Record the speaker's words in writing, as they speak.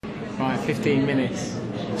Right, 15 minutes,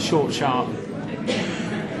 short, sharp.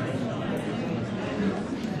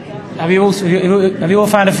 Have you all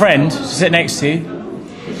found a friend to sit next to you?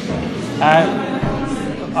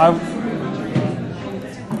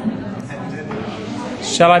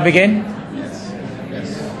 Shall I begin?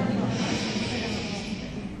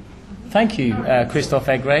 Thank you, Christophe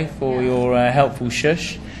Aigret, for your helpful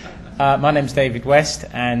shush. My name's David West,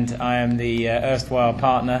 and I am the erstwhile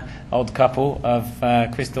partner, old couple, of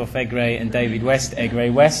Christophe Aigret and David West,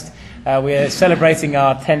 Aigret West. We're celebrating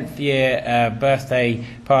our 10th year birthday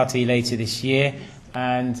party later this year,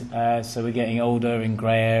 and so we're getting older and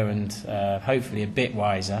greyer and hopefully a bit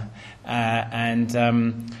wiser.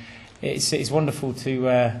 It's wonderful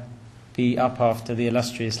to be up after the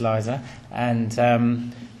illustrious Liza,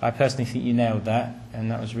 and I personally think you nailed that, and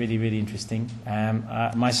that was really, really interesting.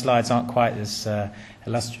 My slides aren't quite as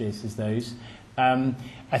illustrious as those.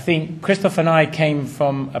 I think Christophe and I came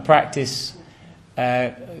from a practice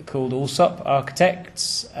called Allsop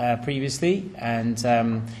Architects previously, and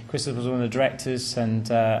Christophe was one of the directors, and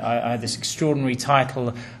I had this extraordinary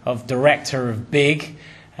title of Director of Big,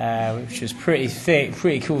 which was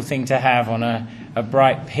pretty cool thing to have on a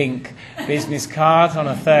bright pink business card on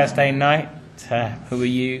a Thursday night. Who are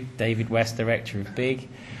you? David West, Director of Big.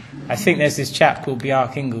 I think there's this chap called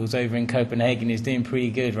Bjarke Ingels over in Copenhagen who's doing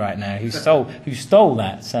pretty good right now, who stole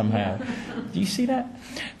that somehow. Do you see that?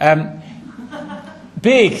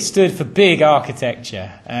 Big stood for big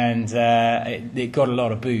architecture, and it got a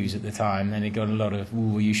lot of boos at the time, and it got a lot of,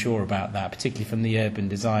 ooh, are you sure about that, particularly from the urban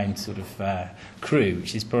design sort of crew,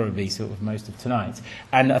 which is probably sort of most of tonight.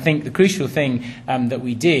 And I think the crucial thing that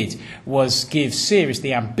we did was give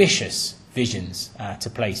seriously ambitious visions to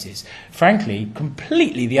places. Frankly,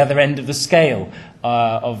 completely the other end of the scale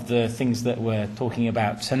of the things that we're talking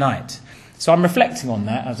about tonight. So I'm reflecting on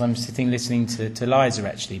that as I'm sitting listening to Liza,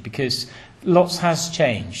 actually, because lots has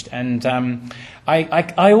changed. And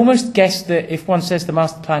I almost guess that if one says the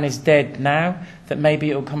master plan is dead now, that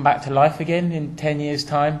maybe it will come back to life again in 10 years'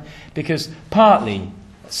 time, because partly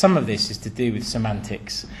some of this is to do with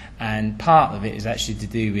semantics, and part of it is actually to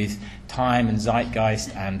do with time and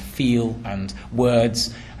zeitgeist and feel and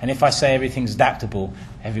words. And if I say everything's adaptable,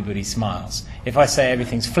 everybody smiles. If I say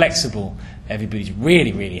everything's flexible, everybody's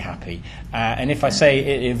really, really happy. And if I say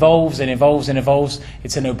it evolves and evolves and evolves,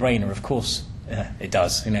 it's a no-brainer. Of course, it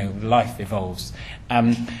does. You know, life evolves.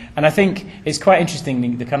 And I think it's quite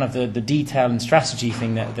interesting, the kind of the detail and strategy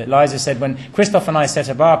thing that Liza said. When Christophe and I set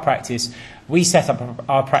up our practice, we set up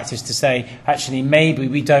our practice to say, actually, maybe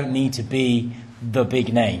we don't need to be the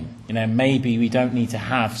big name. You know, maybe we don't need to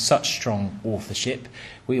have such strong authorship.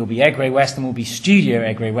 We will be Aigret West, and we'll be Studio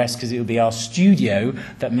Aigret West, because it will be our studio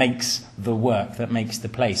that makes the work, that makes the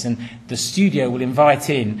place. And the studio will invite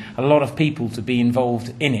in a lot of people to be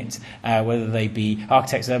involved in it, whether they be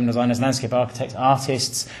architects, urban designers, landscape architects,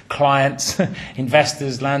 artists, clients,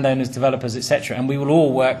 investors, landowners, developers, etc. And we will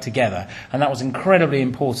all work together. And that was incredibly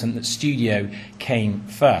important that studio came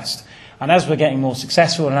first. And as we're getting more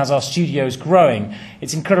successful and as our studio is growing,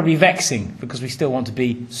 it's incredibly vexing because we still want to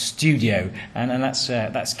be studio. And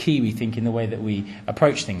that's key, we think, in the way that we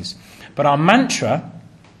approach things. But our mantra,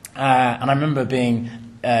 and I remember being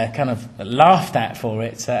kind of laughed at for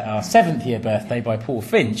it at our 7th year birthday by Paul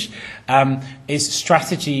Finch, is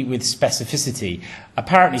strategy with specificity.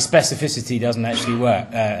 Apparently specificity doesn't actually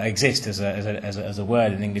exist as a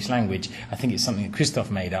word in English language. I think it's something that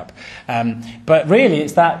Christophe made up. But really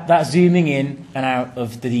it's that zooming in and out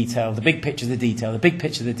of the detail, the big picture of the detail, the big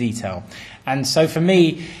picture of the detail. And so for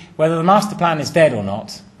me, whether the master plan is dead or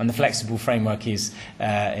not, and the flexible framework is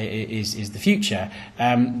the future,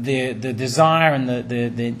 the desire and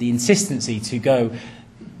the insistency to go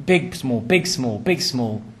big, small, big, small, big,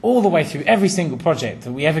 small, all the way through every single project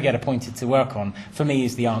that we ever get appointed to work on, for me,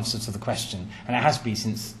 is the answer to the question. And it has been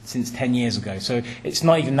since 10 years ago. So it's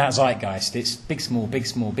not even that zeitgeist. It's big, small, big,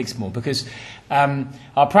 small, big, small. Because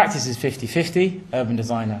our practice is 50-50, urban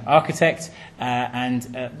designer, architect,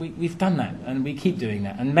 and we've done that, and we keep doing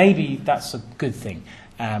that. And maybe that's a good thing.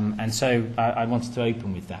 And so I wanted to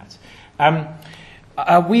open with that.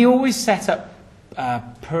 We always set up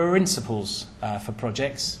principles for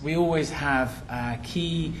projects. We always have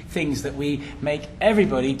key things that we make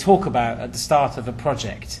everybody talk about at the start of a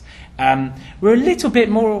project. We're a little bit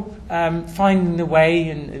more finding the way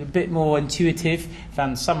and a bit more intuitive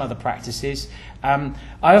than some other practices. I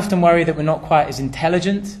often worry that we're not quite as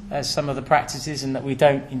intelligent as some of the practices and that we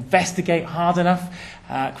don't investigate hard enough.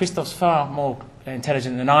 Christophe's far more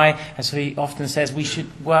intelligent than I, and so he often says we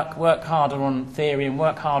should work harder on theory and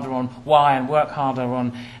work harder on why and work harder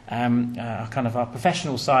on kind of our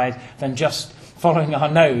professional side than just following our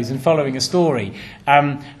nose and following a story.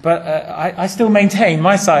 But I still maintain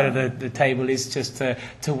my side of the table is just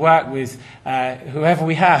to work with whoever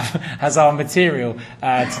we have as our material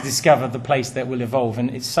to discover the place that will evolve.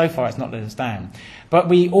 And so far it's not let us down. But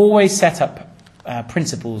we always set up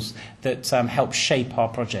principles that help shape our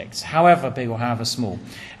projects, however big or however small.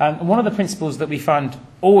 And one of the principles that we find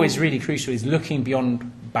always really crucial is looking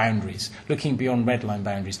beyond boundaries, looking beyond red line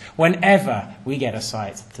boundaries. Whenever we get a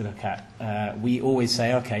site to look at, we always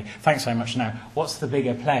say, okay, thanks very much. Now, what's the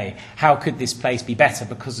bigger play? How could this place be better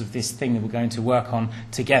because of this thing that we're going to work on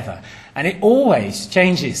together? And it always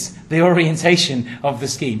changes the orientation of the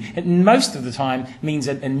scheme. It most of the time means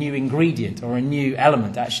a new ingredient or a new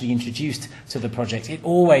element actually introduced to the project. It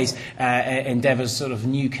always endeavours sort of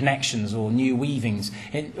new connections or new weavings.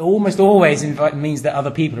 It almost always means that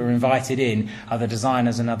other people are invited in, other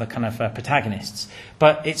designers and other kind of protagonists.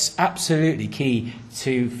 But it's absolutely key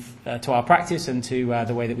to our practice and to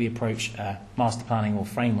the way that we approach master planning or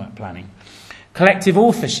framework planning. Collective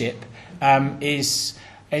authorship is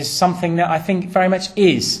something that I think very much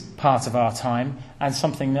is part of our time and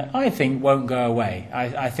something that I think won't go away.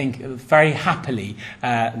 I think very happily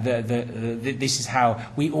this is how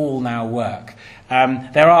we all now work.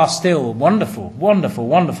 There are still wonderful, wonderful,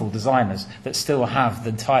 wonderful designers that still have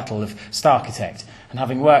the title of Starchitect. And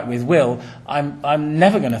having worked with Will, I'm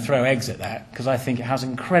never going to throw eggs at that because I think it has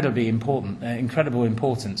incredibly incredible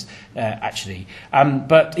importance, actually.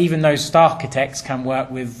 But even those Starchitects can work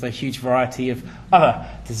with a huge variety of other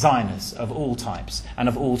designers of all types and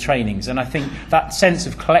of all trainings. And I think that sense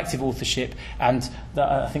of collective authorship, and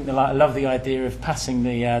I love the idea of passing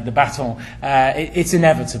the baton. It's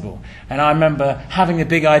inevitable. And I remember having a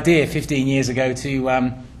big idea 15 years ago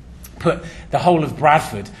to put the whole of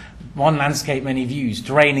Bradford, one landscape, many views,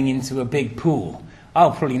 draining into a big pool.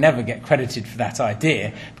 I'll probably never get credited for that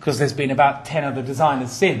idea because there's been about 10 other designers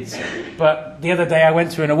since. But the other day I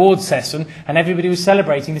went to an awards session and everybody was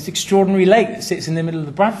celebrating this extraordinary lake that sits in the middle of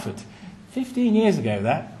the Bradford. 15 years ago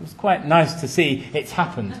that. It was quite nice to see it's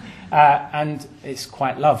happened. And it's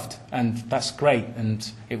quite loved, and that's great. And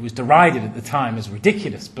it was derided at the time as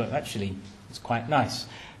ridiculous, but actually it's quite nice.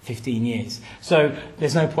 15 years. So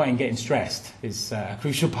there's no point in getting stressed. It's a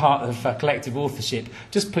crucial part of collective authorship.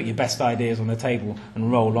 Just put your best ideas on the table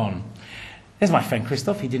and roll on. There's my friend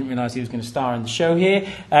Christoph. He didn't realise he was going to star in the show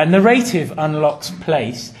here. Narrative unlocks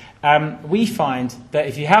place. We find that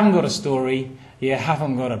if you haven't got a story, you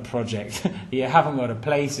haven't got a project, you haven't got a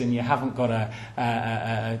place, and you haven't got a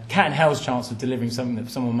cat and hell's chance of delivering something that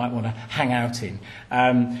someone might want to hang out in.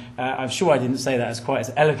 I'm sure I didn't say that as quite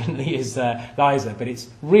as elegantly as Liza, but it's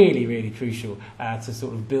really, really crucial to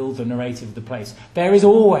sort of build the narrative of the place. There is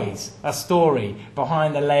always a story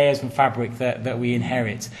behind the layers and fabric that we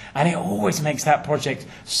inherit, and it always makes that project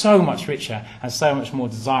so much richer and so much more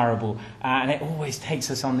desirable, and it always takes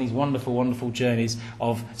us on these wonderful, wonderful journeys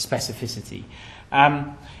of specificity.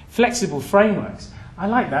 Flexible frameworks. I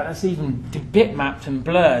like that. That's even bitmapped and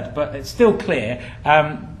blurred, but it's still clear.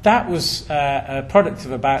 That was a product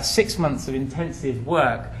of about 6 months of intensive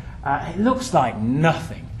work. It looks like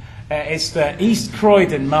nothing. It's the East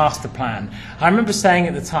Croydon Masterplan. I remember saying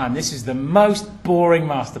at the time, this is the most boring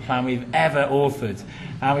masterplan we've ever authored.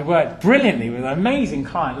 We worked brilliantly with an amazing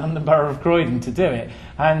client, London Borough of Croydon, to do it.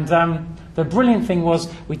 And the brilliant thing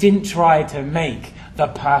was we didn't try to make the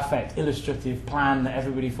perfect illustrative plan that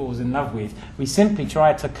everybody falls in love with. We simply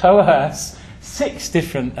tried to coerce 6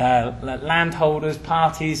 different landholders,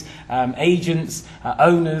 parties, agents,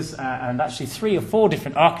 owners, and actually 3 or 4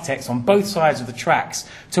 different architects on both sides of the tracks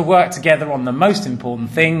to work together on the most important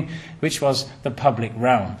thing, which was the public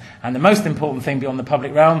realm. And the most important thing beyond the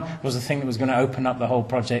public realm was the thing that was going to open up the whole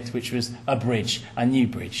project, which was a bridge, a new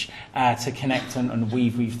bridge, to connect and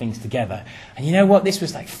weave things together. And you know what? This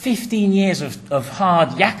was like 15 years of hard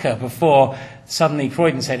yakka before suddenly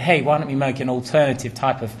Croydon said, hey, why don't we make an alternative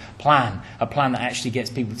type of plan, a plan that actually gets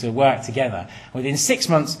people to work together. And within 6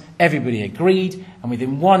 months, everybody agreed, and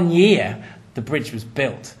within 1 year, the bridge was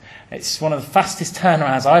built. It's one of the fastest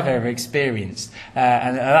turnarounds I've ever experienced,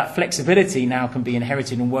 and that flexibility now can be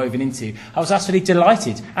inherited and woven into. I was absolutely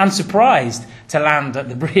delighted and surprised to land at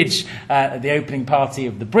the bridge, at the opening party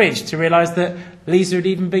of the bridge, to realise that Lisa had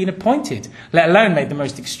even been appointed, let alone made the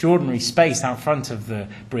most extraordinary space out front of the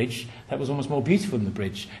bridge that was almost more beautiful than the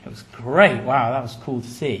bridge. It was great. Wow, that was cool to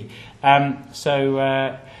see.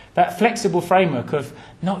 That flexible framework of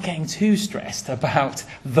not getting too stressed about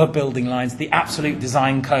the building lines, the absolute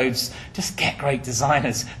design codes. Just get great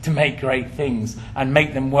designers to make great things and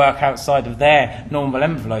make them work outside of their normal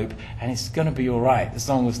envelope, and it's going to be all right as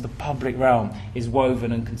long as the public realm is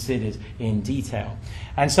woven and considered in detail.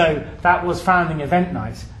 And so that was founding event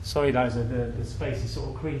night. Sorry, guys, the space is sort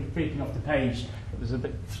of creeping off the page. It was a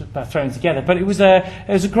bit thrown together, but it was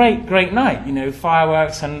a great night. You know,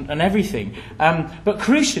 fireworks and everything. But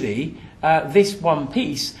crucially, this one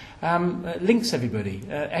piece links everybody.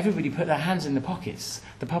 Everybody put their hands in the pockets,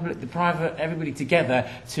 the public, the private, everybody together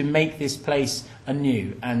to make this place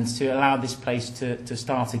anew and to allow this place to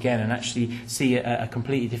start again and actually see a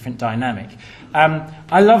completely different dynamic.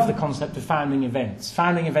 I love the concept of founding events.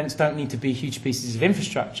 Founding events don't need to be huge pieces of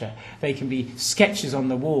infrastructure. They can be sketches on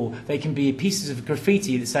the wall. They can be pieces of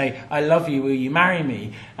graffiti that say, "I love you, will you marry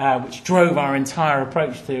me?" Which drove our entire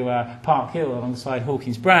approach to Park Hill alongside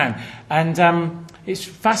Hawkins Brown. And it's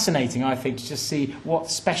fascinating, I think, to just see what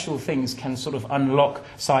special things can sort of unlock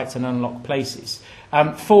sites and unlock places.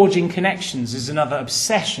 Forging connections is another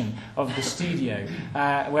obsession of the studio,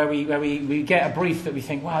 where we get a brief that we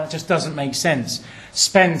think, wow, that just doesn't make sense.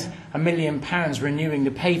 Spend £1 million renewing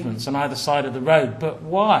the pavements on either side of the road, but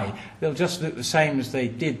why? They'll just look the same as they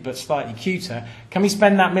did, but slightly cuter. Can we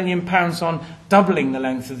spend that £1 million on doubling the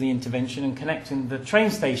length of the intervention and connecting the train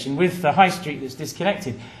station with the high street that's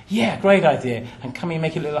disconnected? Yeah, great idea. And can we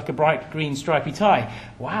make it look like a bright green stripy tie?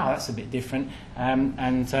 Wow, that's a bit different.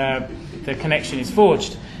 The connection is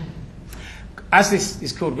forged. As this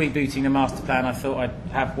is called Rebooting the Masterplan, I thought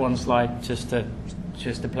I'd have one slide just to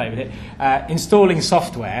play with it. Installing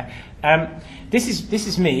software. This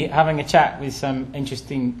is me having a chat with some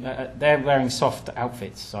interesting. They're wearing soft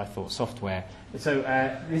outfits, so I thought software. So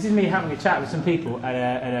this is me having a chat with some people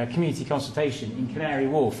at a community consultation in Canary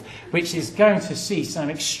Wharf, which is going to see some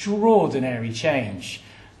extraordinary change.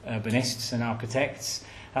 Urbanists and architects.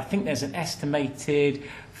 I think there's an estimated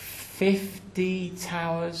 50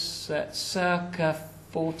 towers at circa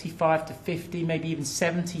 45 to 50, maybe even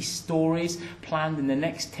 70 stories planned in the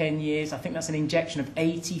next 10 years. I think that's an injection of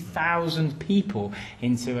 80,000 people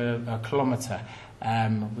into a kilometre,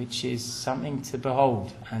 which is something to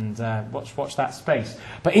behold. And watch that space.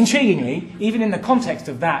 But intriguingly, even in the context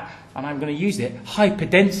of that, and I'm going to use it,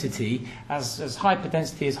 hyperdensity, as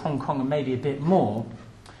hyperdensity as Hong Kong and maybe a bit more,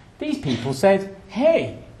 these people said,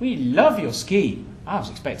 "Hey, we love your scheme." I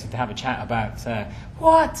was expecting to have a chat about,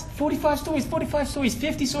 45 stories,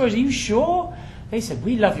 50 stories, are you sure? They said,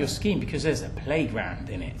 "We love your scheme because there's a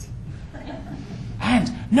playground in it."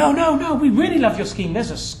 And, no, we really love your scheme.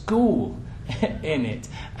 There's a school in it.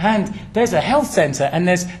 And there's a health centre, and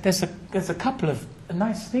there's a couple of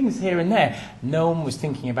nice things here and there. No one was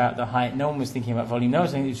thinking about the height, no one was thinking about volume, no one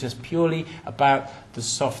was thinking, it was just purely about the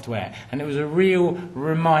software. And it was a real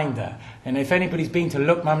reminder. And if anybody's been to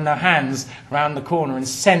Look Mum No Hands around the corner and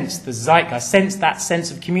sense the zeitgeist, sense that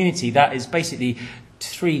sense of community, that is basically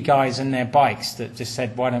 3 guys and their bikes that just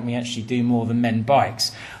said, why don't we actually do more than men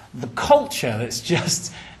bikes? The culture that's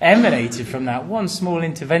just emanated from that one small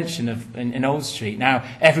intervention in Old Street. Now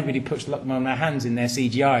everybody puts Look Mum No Hands in their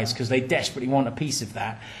CGIs because they desperately want a piece of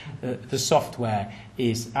that. The software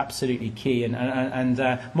is absolutely key, and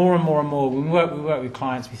more and more when we work with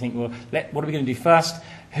clients, we think, well, what are we going to do first?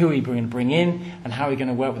 Who are we going to bring in, and how are we going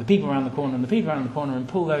to work with the people around the corner and the people around the corner, and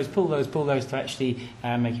pull those to actually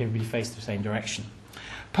make everybody face the same direction.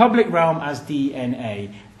 Public realm as DNA.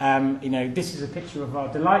 This is a picture of our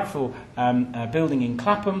delightful building in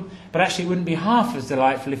Clapham, but actually it wouldn't be half as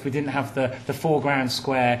delightful if we didn't have the foreground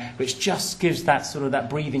square, which just gives that sort of that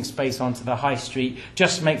breathing space onto the high street,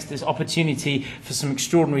 just makes this opportunity for some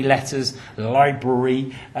extraordinary letters,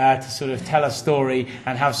 library, to sort of tell a story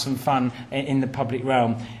and have some fun in the public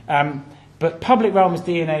realm. But public realm as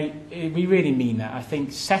DNA, we really mean that. I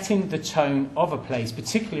think setting the tone of a place,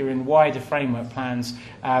 particularly in wider framework plans,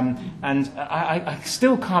 and I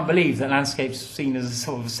still can't believe that landscape's seen as a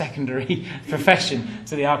sort of a secondary profession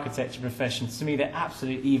to the architecture profession. To me, they're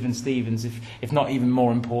absolute even Stevens, if not even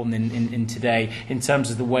more important in today, in terms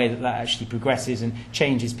of the way that actually progresses and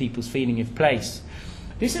changes people's feeling of place.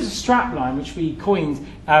 This is a strapline which we coined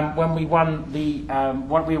when we won we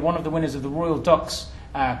were one of the winners of the Royal Docks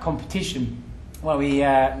competition. Well,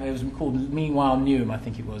 it was called Meanwhile Newham, I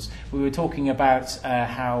think it was. We were talking about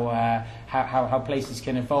how places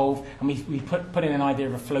can evolve, and we put in an idea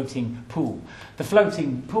of a floating pool. The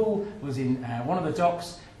floating pool was in one of the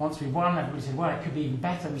docks. Once we won, everybody said, well, it could be even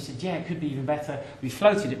better. We said, yeah, it could be even better. We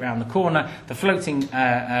floated it round the corner. The floating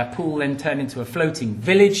pool then turned into a floating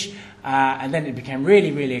village. And then it became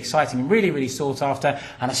really, really exciting and really, really sought after.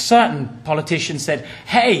 And a certain politician said,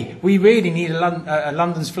 hey, we really need a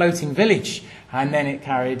London's floating village. And then it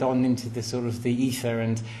carried on into the sort of the ether,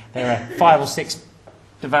 and there are 5 or 6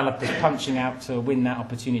 developers punching out to win that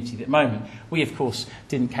opportunity at the moment. We, of course,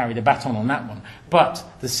 didn't carry the baton on that one, but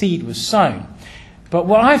the seed was sown. But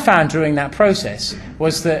what I found during that process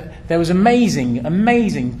was that there was amazing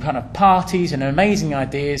kind of parties and amazing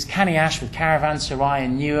ideas. Canny Ash with Caravanserai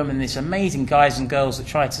and Newham, and this amazing guys and girls that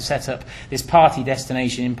tried to set up this party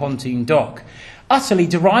destination in Pontoon Dock. Utterly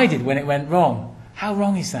derided when it went wrong. How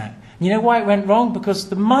wrong is that? You know why it went wrong? Because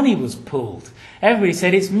the money was pulled. Everybody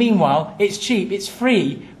said, meanwhile, it's cheap, it's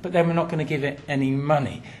free, but then we're not going to give it any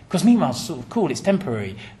money. Because meanwhile, it's sort of cool, it's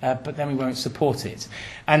temporary, but then we won't support it.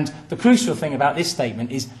 And the crucial thing about this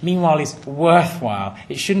statement is, meanwhile is worthwhile.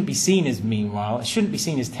 It shouldn't be seen as meanwhile. It shouldn't be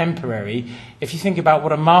seen as temporary. If you think about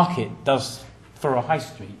what a market does for a high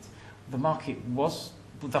street, the market was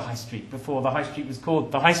the high street. Before the high street was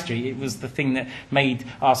called the high street, it was the thing that made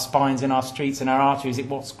our spines and our streets and our arteries. It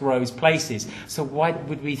what grows places. So why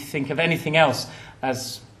would we think of anything else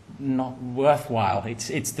as not worthwhile?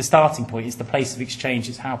 It's the starting point. It's the place of exchange.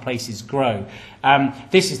 It's how places grow.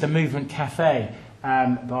 This is the Movement Cafe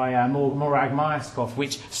by Morag Myerscough,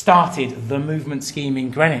 which started the movement scheme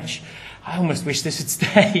in Greenwich. I almost wish this had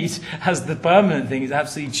stayed as the permanent thing. It's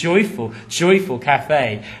absolutely joyful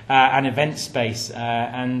cafe and event space,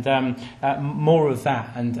 and more of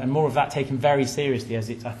that, and more of that taken very seriously,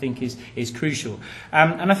 as it I think is crucial.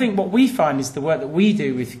 And I think what we find is the work that we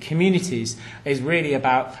do with communities is really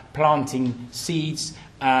about planting seeds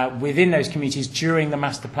within those communities during the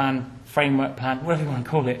master plan, framework plan, whatever you want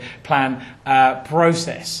to call it, plan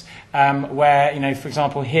process. Where, for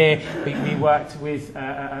example, here we worked with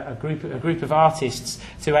a group of artists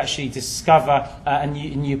to actually discover a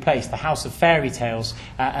new place, the House of Fairy Tales,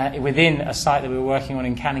 within a site that we were working on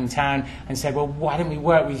in Canning Town, and said, well, why don't we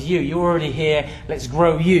work with you? You're already here, let's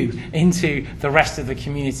grow you into the rest of the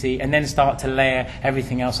community, and then start to layer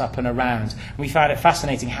everything else up and around. And we found it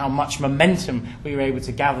fascinating how much momentum we were able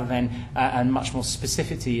to gather then, and much more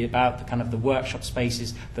specificity about the kind of the workshop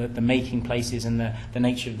spaces, the making places, and the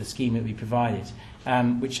nature of the scheme that we provided,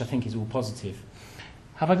 which I think is all positive.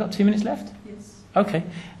 Have I got 2 minutes left? Yes. Okay.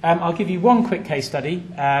 I'll give you one quick case study,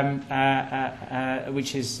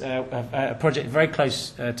 which is a project very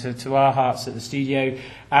close to our hearts at the studio.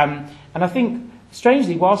 And I think,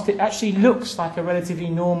 strangely, whilst it actually looks like a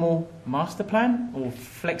relatively normal master plan or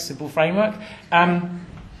flexible framework,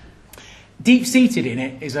 deep-seated in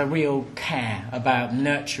it is a real care about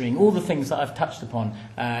nurturing all the things that I've touched upon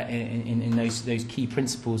in those key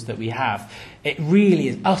principles that we have. It really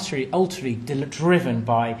is utterly driven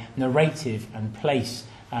by narrative and place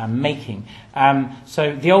making.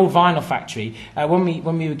 So the old vinyl factory, when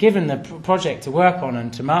we were given the project to work on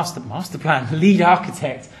and to master plan, lead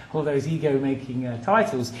architect, all those ego-making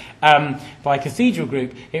titles, by Cathedral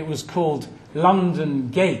Group, it was called London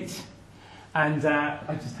Gate. And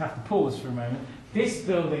I just have to pause for a moment. This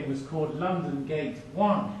building was called London Gate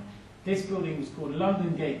 1. This building was called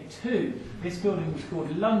London Gate 2. This building was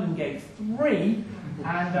called London Gate 3.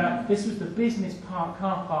 And this was the business car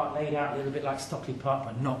park laid out a little bit like Stockley Park,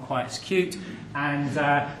 but not quite as cute. And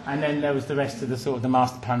then there was the rest of the sort of the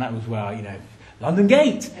master plan. That was, London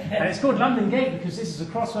Gate. And it's called London Gate because this is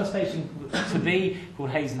a crossway station to be called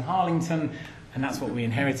Hayes and Harlington. And that's what we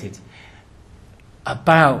inherited.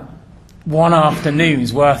 About one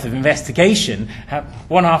afternoon's worth of investigation,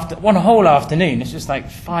 one whole afternoon, it's just like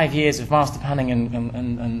 5 years of master planning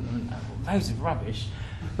and loads of rubbish,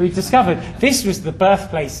 we discovered this was the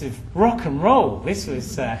birthplace of rock and roll. This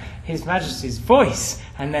was His Majesty's Voice,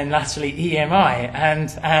 and then latterly EMI,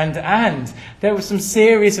 and there were some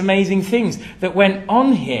serious, amazing things that went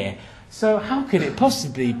on here. So how could it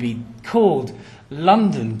possibly be called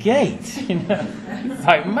London Gate? It's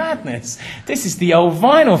like madness. This is the old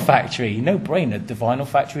vinyl factory. No brainer, the vinyl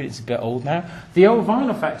factory. It's a bit old now. The old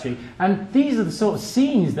vinyl factory. And these are the sort of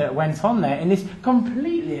scenes that went on there in this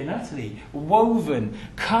completely and utterly woven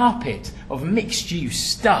carpet of mixed-use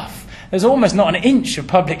stuff. There's almost not an inch of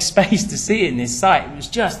public space to see in this site. It was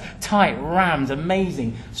just tight, rammed,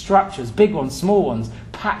 amazing structures, big ones, small ones,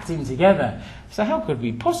 packed in together. So how could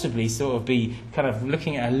we possibly sort of be kind of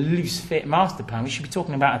looking at a loose-fit master plan? We should be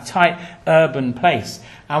talking about a tight urban place.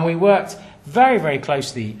 And we worked very, very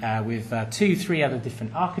closely with 2-3 other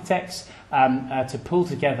different architects to pull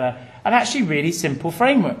together an actually really simple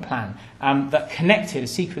framework plan that connected a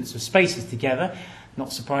sequence of spaces together,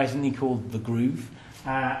 not surprisingly called The Groove.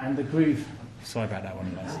 and the groove. Sorry about that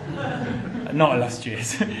one, Les. Not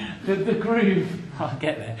illustrious. the groove, I'll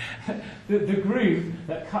get there. The groove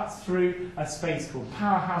that cuts through a space called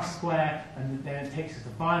Powerhouse Square, and then it takes us to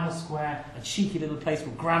Vinyl Square, a cheeky little place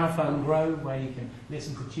called Gramophone Grove, where you can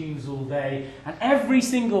listen to tunes all day. And every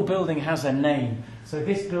single building has a name. So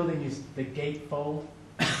this building is the Gatefold.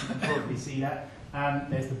 You can probably see that.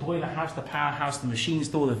 There's the boiler house, the powerhouse, the machine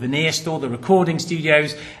store, the veneer store, the recording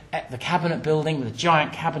studios, the cabinet building with a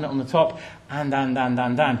giant cabinet on the top, and.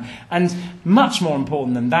 And much more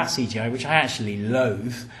important than that CGI, which I actually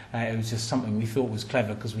loathe, it was just something we thought was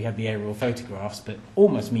clever because we had the aerial photographs, but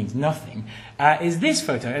almost means nothing, is this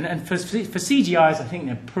photo. And for CGIs, I think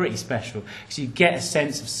they're pretty special, because you get a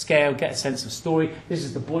sense of scale, get a sense of story. This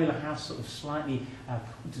is the boiler house sort of slightly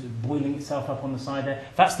boiling itself up on the side there.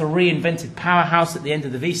 That's the reinvented powerhouse at the end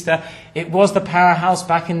of the vista. It was the powerhouse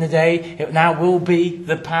back in the day. It now will be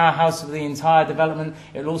the powerhouse of the entire development.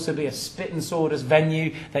 It'll also be a spit and sawdust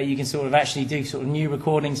venue that you can sort of actually do sort of new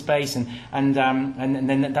recording space, and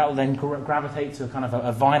then that will then gravitate to a kind of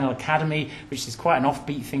a vinyl academy, which is quite an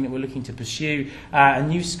offbeat thing that we're looking to pursue. A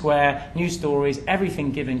new square, new stories,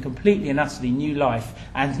 everything given completely and utterly new life,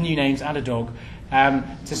 and new names and a dog.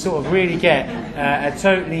 To sort of really get a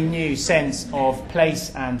totally new sense of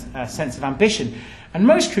place and a sense of ambition. And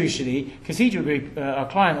most crucially, Cathedral Group, our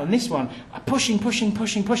client on this one, are pushing.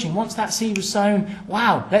 Once that seed was sown,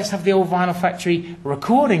 wow, let's have the old Vinyl Factory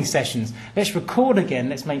recording sessions. Let's record again.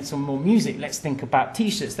 Let's make some more music. Let's think about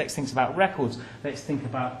T-shirts. Let's think about records. Let's think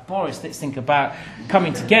about Boris. Let's think about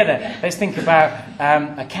coming together. Let's think about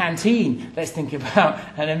a canteen. Let's think about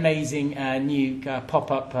an amazing new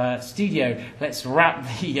pop-up studio. Let's wrap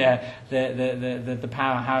the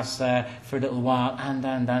powerhouse for a little while, and.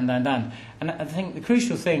 And I think the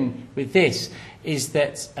crucial thing with this is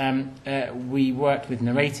that we worked with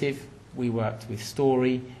narrative, we worked with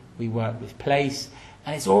story, we worked with place,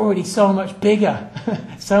 and it's already so much bigger,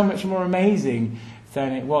 so much more amazing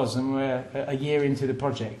than it was. And we're a year into the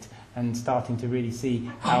project and starting to really see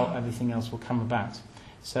how everything else will come about.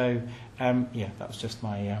 So, yeah, that was just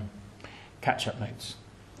my catch-up notes.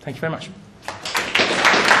 Thank you very much.